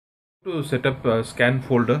To set up a scan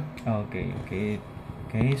folder. Okay,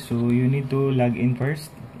 so you need to log in first.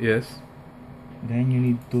 Yes. Then you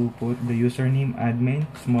need to put the username admin,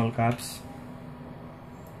 small caps,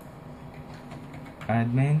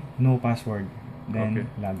 admin, no password, then Okay.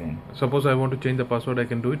 log in. Suppose I want to change the password, I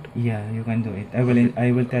can do it. Yeah, you can do it. Okay.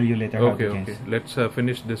 I will tell you later how Okay, to change. okay. Let's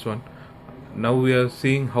finish this one. Now we are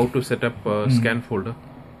seeing how to set up a scan folder.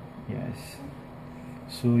 Yes.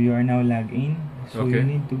 So you are now logged in. So you Okay.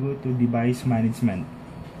 need to go to device management.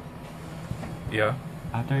 Yeah.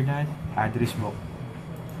 After that, address book.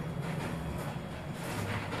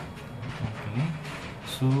 Okay.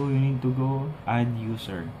 So you need to go add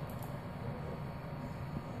user.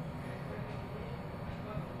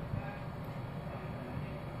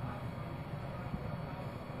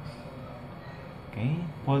 Okay.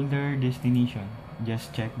 Folder destination.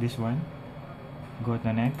 Just check this one. Go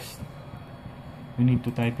to next. You need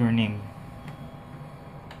to type your name.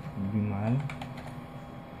 Bimal.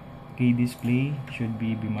 Key display should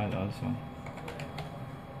be Bimal also.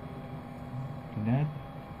 To that,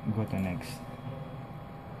 go to next.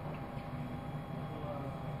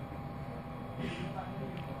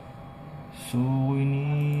 So we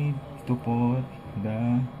need to put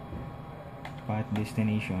the path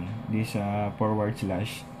destination. This forward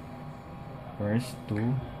slash first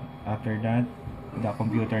to, after that the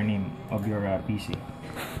computer name of your PC.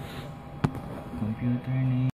 Computer name.